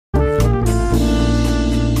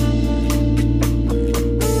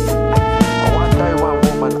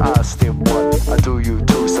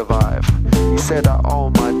said, oh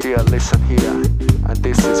my dear, listen here, and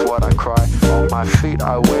this is what I cry. On my feet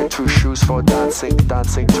I wear two shoes for dancing,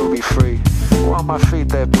 dancing to be free. On my feet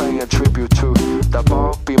they're paying tribute to the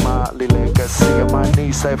Bobby Marley legacy. On my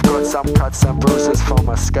knees they've got some cuts and bruises from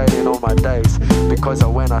my skating all my days. Because I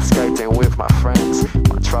went out skating with my friends,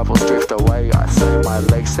 my troubles drift away. I say my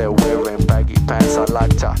legs they're wearing baggy pants. I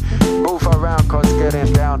like to move around cause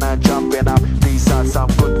getting down and jumping up, these are some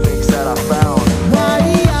good things that I found.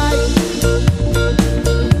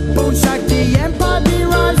 Boomshak, the empire be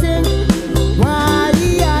rising.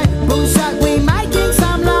 Boomshak, we making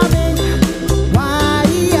some loving.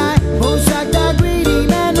 Boomshak, the greedy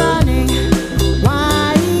men running.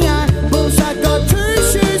 Boomshak got two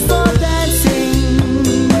shoes for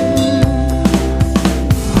dancing.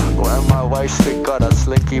 Well, my waist got a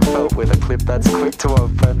slinky belt with a clip that's quick to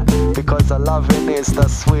open. Because the loving is the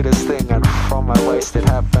sweetest thing, and from my waist it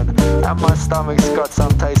happened. And my stomach's got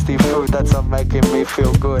some tasty food that's making me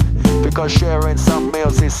feel good. Because sharing some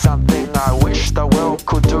meals is something I wish the world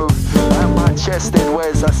could do. And my chest it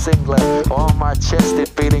wears a singlet, on my chest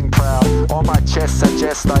it beating proud. On my chest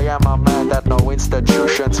suggests I am a man that no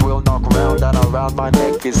institutions will knock round. And around my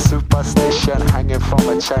neck is superstition hanging from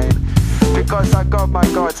a chain. Because I got my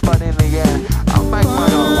gods, but in the end I'll make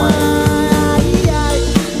my own way.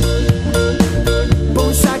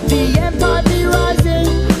 Boomshak, the empire be rising.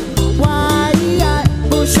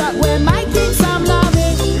 Boomshak, we're making some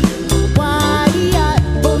loving.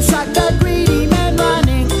 Boomshak, the greedy men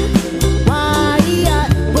running.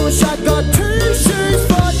 Boomshak got two shoes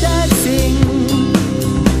for dancing.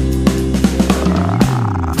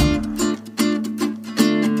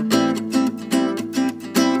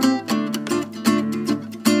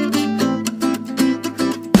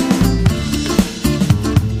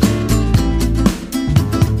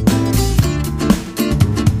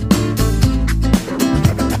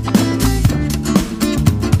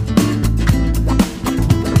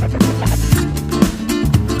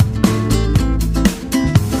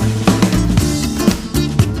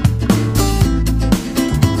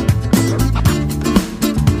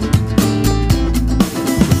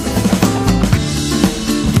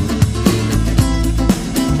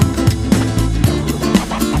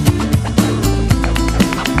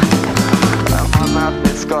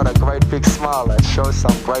 Got a great big smile that shows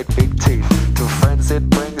some great big teeth. To friends it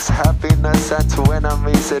brings happiness, and to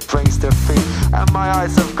enemies it brings defeat. And my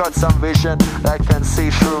eyes have got some vision that can see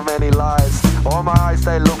through many lies. All my eyes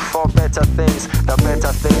they look for better things, the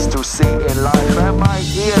better things to see in life. And my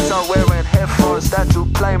ears are wearing headphones that do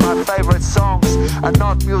play my favorite songs. And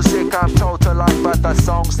not music I'm told to like, but the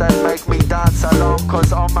songs that make me dance along.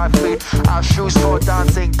 Cause on my feet are shoes for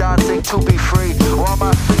dancing, dancing to be free. On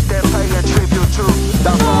my feet they're paying tribute to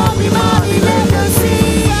the Bobby Marley.